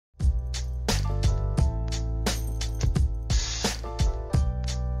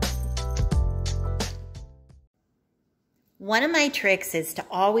One of my tricks is to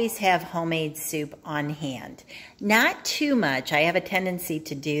always have homemade soup on hand. Not too much. I have a tendency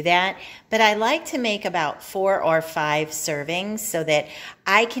to do that, but I like to make about 4 or 5 servings so that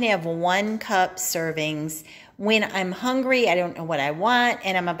I can have 1 cup servings when I'm hungry, I don't know what I want,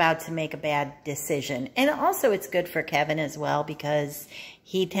 and I'm about to make a bad decision. And also it's good for Kevin as well because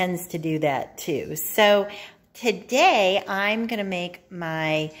he tends to do that too. So today I'm going to make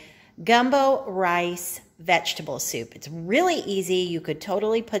my gumbo rice vegetable soup. It's really easy. You could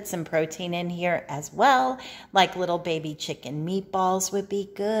totally put some protein in here as well, like little baby chicken meatballs would be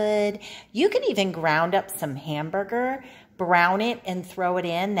good. You can even ground up some hamburger, brown it and throw it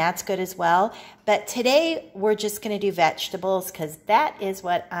in. That's good as well. But today we're just going to do vegetables because that is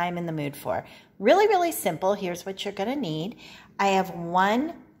what I'm in the mood for. Really, really simple. Here's what you're going to need. I have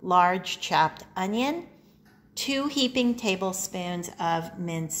 1 large chopped onion, 2 heaping tablespoons of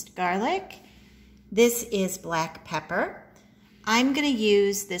minced garlic. This is black pepper. I'm going to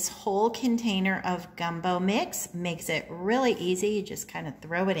use this whole container of gumbo mix. Makes it really easy. You just kind of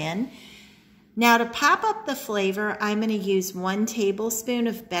throw it in. Now to pop up the flavor, I'm going to use 1 tablespoon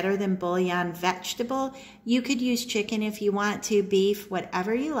of better than bouillon vegetable. You could use chicken if you want to, beef,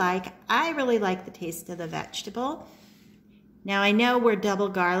 whatever you like. I really like the taste of the vegetable. Now I know we're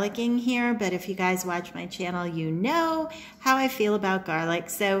double garlicking here, but if you guys watch my channel, you know how I feel about garlic.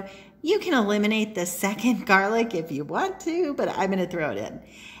 So you can eliminate the second garlic if you want to, but I'm going to throw it in.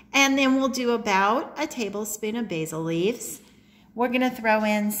 And then we'll do about a tablespoon of basil leaves. We're going to throw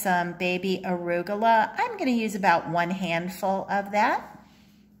in some baby arugula. I'm going to use about 1 handful of that.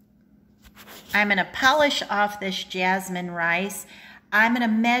 I'm going to polish off this jasmine rice. I'm going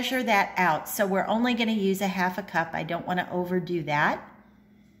to measure that out. So we're only going to use ½ a cup. I don't want to overdo that.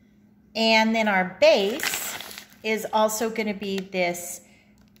 And then our base is also going to be this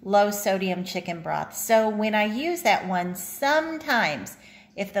low sodium chicken broth. So when I use that one, sometimes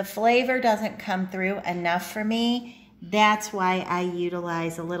if the flavor doesn't come through enough for me, that's why I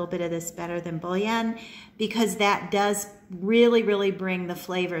utilize a little bit of this better than bouillon, because that does really, really bring the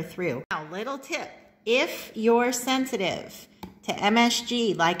flavor through. Now, little tip, if you're sensitive to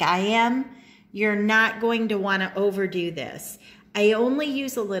MSG like I am, you're not going to want to overdo this. I only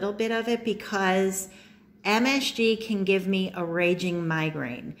use a little bit of it because MSG can give me a raging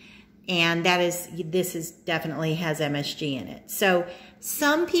migraine, and this definitely has MSG in it. So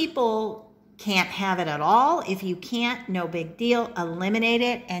some people can't have it at all. If you can't, no big deal. Eliminate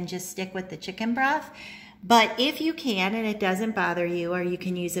it and just stick with the chicken broth. But if you can and it doesn't bother you, or you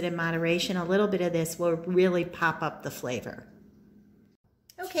can use it in moderation, a little bit of this will really pop up the flavor.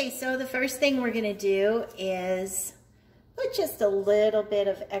 Okay, so the first thing we're going to do is put just a little bit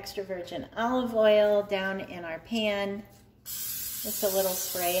of extra virgin olive oil down in our pan. Just a little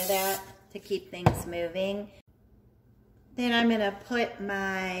spray of that to keep things moving. Then I'm going to put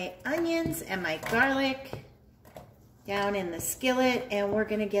my onions and my garlic down in the skillet, and we're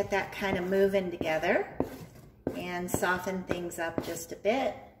going to get that kind of moving together and soften things up just a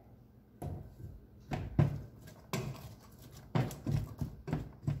bit.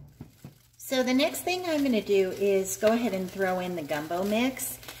 So the next thing I'm going to do is go ahead and throw in the gumbo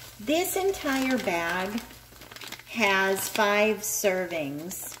mix. This entire bag has 5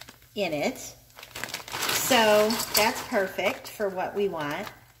 servings in it. So that's perfect for what we want.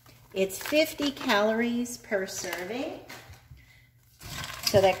 It's 50 calories per serving.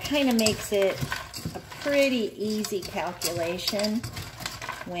 So that kind of makes it a pretty easy calculation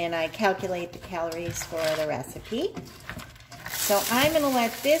when I calculate the calories for the recipe. So I'm going to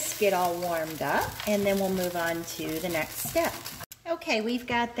let this get all warmed up, and then we'll move on to the next step. Okay, we've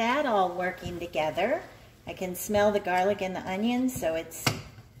got that all working together. I can smell the garlic and the onions, so it's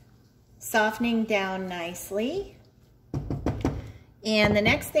softening down nicely. And the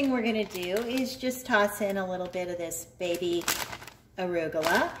next thing we're going to do is just toss in a little bit of this baby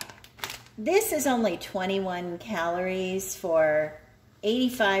arugula. This is only 21 calories for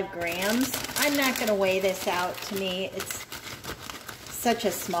 85 grams. I'm not going to weigh this out. To me, it's such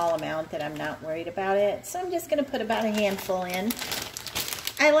a small amount that I'm not worried about it. So I'm just going to put about a handful in.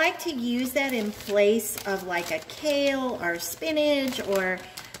 I like to use that in place of like a kale or spinach or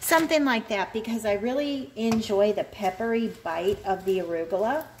something like that because I really enjoy the peppery bite of the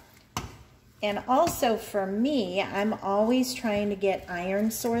arugula. And also for me, I'm always trying to get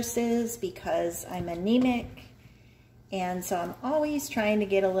iron sources because I'm anemic. And so I'm always trying to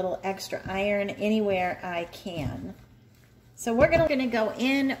get a little extra iron anywhere I can. So we're going to go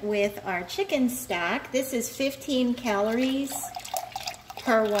in with our chicken stock. This is 15 calories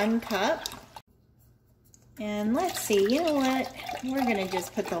per 1 cup. And let's see, you know what? We're going to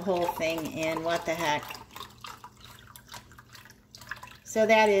just put the whole thing in. What the heck? So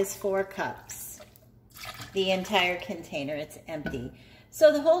that is 4 cups. The entire container, it's empty.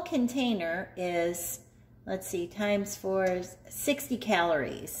 So the whole container is, let's see, times 4 is 60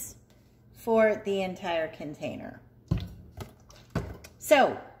 calories for the entire container.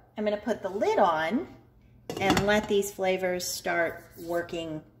 So I'm going to put the lid on and let these flavors start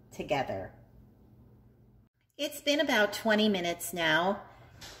working together. It's been about 20 minutes now.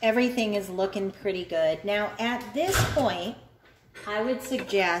 Everything is looking pretty good. Now at this point, I would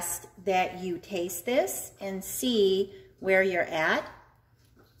suggest that you taste this and see where you're at.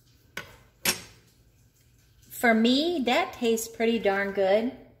 For me, that tastes pretty darn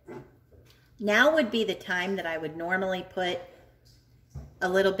good. Now would be the time that I would normally put a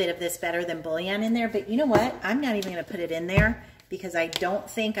little bit of this better than bouillon in there, but you know what? I'm not even gonna put it in there because I don't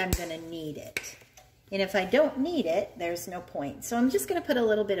think I'm gonna need it. And if I don't need it, there's no point. So I'm just gonna put a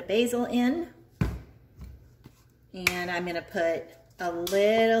little bit of basil in, and I'm gonna put a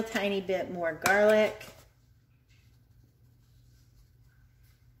little tiny bit more garlic.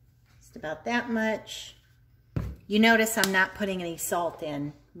 Just about that much. You notice I'm not putting any salt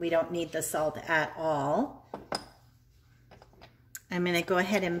in. We don't need the salt at all. I'm going to go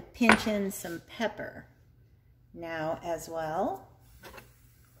ahead and pinch in some pepper now as well.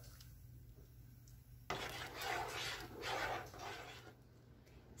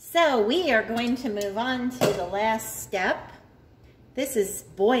 So we are going to move on to the last step. This is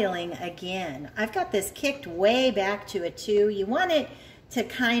boiling again. I've got this kicked way back to a 2. You want it to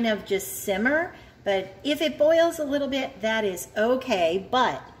kind of just simmer. But if it boils a little bit, that is okay.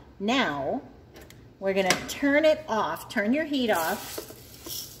 But now we're gonna turn it off, turn your heat off,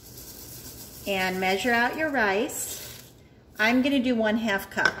 and measure out your rice. I'm gonna do 1/2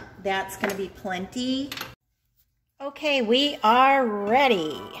 cup. That's gonna be plenty. Okay, we are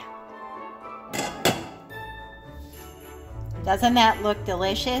ready. Doesn't that look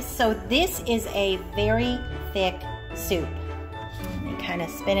delicious? So this is a very thick soup. Kind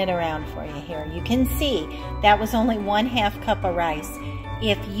of spin it around for you here. You can see that was only 1/2 cup of rice.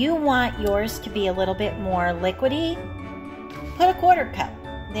 If you want yours to be a little bit more liquidy, put a 1/4 cup.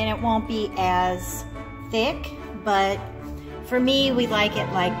 Then it won't be as thick, but for me, we like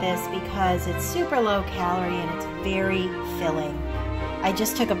it like this because it's super low calorie and it's very filling. I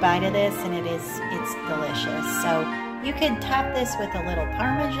just took a bite of this and it's delicious. So you could top this with a little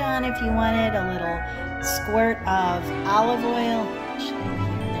Parmesan if you wanted, a little squirt of olive oil.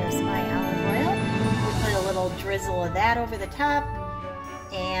 There's my olive oil. We put a little drizzle of that over the top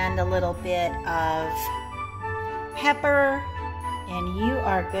and a little bit of pepper, and you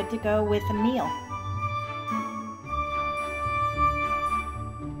are good to go with a meal.